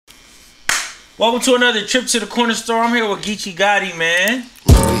Welcome to another trip to the corner store. I'm here with Geechi Gotti, man.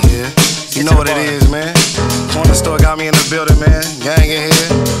 We here. You know what it is, man. Corner store got me in the building, man. Gang in here.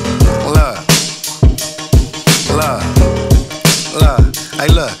 Look. Hey,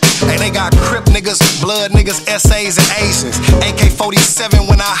 look. Hey, they got Crip niggas, blood niggas, SAs, and Asians. AK-47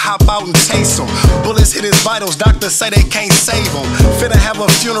 when I hop out and chase them. Bullets hit his vitals, doctors say they can't save them. Finna have a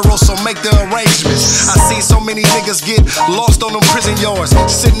funeral, so make the arrangements. I see so many niggas get lost on them prison yards,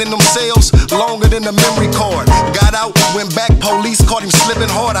 sitting in them cells longer than the memory card. Got out, went back, police caught him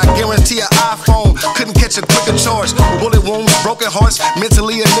slipping hard. I guarantee an iPhone couldn't catch a quicker charge. Bullet wounds, broken hearts,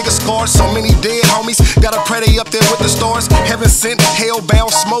 mentally a nigga scarred. So many dead homies, gotta pray they up there with the stars. Heaven sent, hell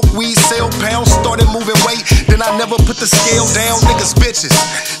bound, smoke weed, sell pounds, started moving weight, then I never put the scale down. Niggas bitches,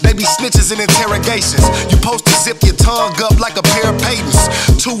 they be snitches in interrogations. You supposed to zip your tongue up like a pair of patents.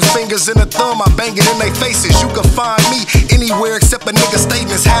 2 fingers and a thumb, I bang it in their faces. You can find me anywhere except a nigga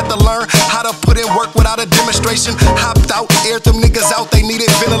statements. Had to learn how to put in work without a demonstration. Hopped out, aired them niggas out, they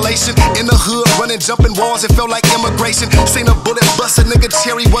needed ventilation. In the hood, running, jumping walls, it felt like immigration. Seen a bullet bust a nigga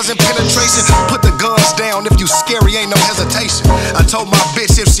cherry, wasn't penetration. Put the guns down, if you scary, ain't no hesitation. I told my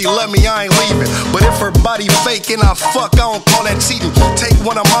bitch if she love me, I ain't leaving. But if her body fake and I fuck, I don't call that cheating. Take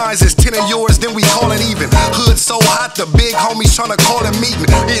one of mine, it's 10 of yours, then we call it even. Hood so hot, the big homies tryna call a meeting.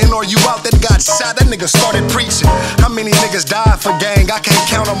 In or you out that got shot, that nigga started preaching. How many niggas died for gang? I can't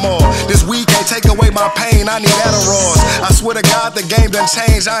count them all. This weed can't take away my pain, I need Adderalls. I swear to God, the game done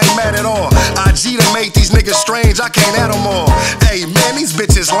changed, I ain't mad at all. IG done made these niggas strange, I can't add them all. Hey man, these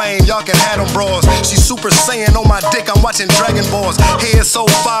bitches lame, y'all can have them bras. She Super Saiyan on my dick, I'm watching Dragon Balls. Head so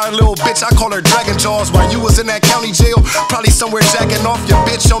fire, little bitch, I call her Dragon Jaws. While you was in that county jail, probably somewhere jacking off your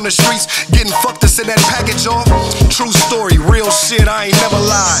bitch on the streets, getting fucked to send that package off. True story, real shit, I ain't never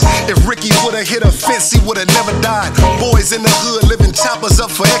lied. If Ricky would've hit a fence, he would've never died. Boys in the hood living choppers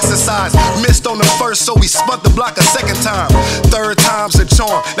up for exercise. Missed on the first, so we spun the block a second time. Third time's a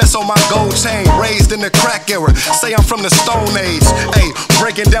charm, that's on my gold chain. Raised in the crack era, say I'm from the Stone Age. Hey,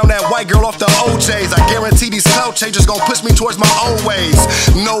 breaking down that white girl off the OJs. I guarantee these clout changers gon' push me towards my old ways.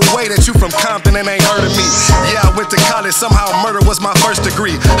 No way that you from Compton and ain't heard of me. Yeah, I went to college, somehow murder was my first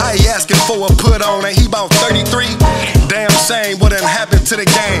degree. How he asking for a put on and he about 33? Damn shame what done happened to the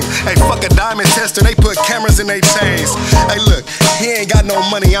game. Hey, fuck a diamond tester, they put cameras in they chains. Hey look, he ain't got no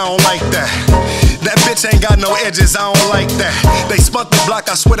money, I don't like that. That bitch ain't got no edges, I don't like that. They spun the block,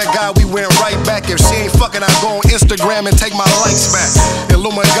 I swear to God we went right back. If she ain't fucking, I go on Instagram and take my likes back.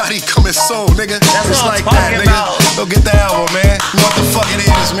 Gotti coming soon, nigga. That's just what like I'm that, nigga. about. Go get the album, man. You know what the fuck it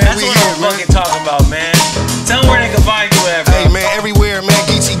is, man. That's we what here, I'm man. fucking talking about, man. Tell them where they can find you at, bro. Hey, man, everywhere, man.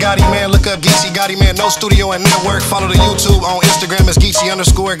 Geechi Gotti, man. Look up Geechi Gotti, man. No studio and network. Follow the YouTube. On Instagram, it's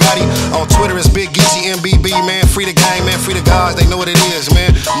Geechi_Gotti. On Twitter, it's Big Geechi MBB, man. Free the gang, man. Free the guys. They know what it is,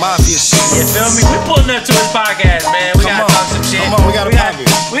 man. Mafia shit. You feel me? We pulling up to his podcast, man. We gotta talk some shit. Come on, we gotta pop it.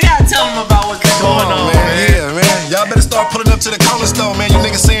 We gotta tell them about what's been going on, man. Yeah, man. Y'all better start pulling up to the corner store, man. You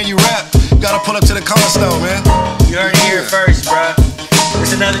niggas saying you rap. Gotta pull up to the corner store, man. You heard it here first, bruh.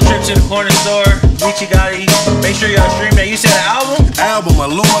 It's another trip to the corner store. Geechi Gotti. Make sure y'all stream that. You said an album? Album,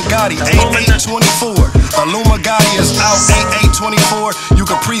 Illuma Gotti, 8824. Illuma Gotti is out 8824. You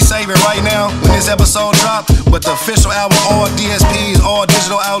can pre-save it right now when this episode drop. But the official album, all DSPs, all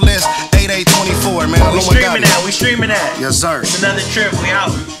digital outlets, 8824, man. We streaming that. We streaming that. Yes, sir. It's another trip. We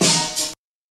out.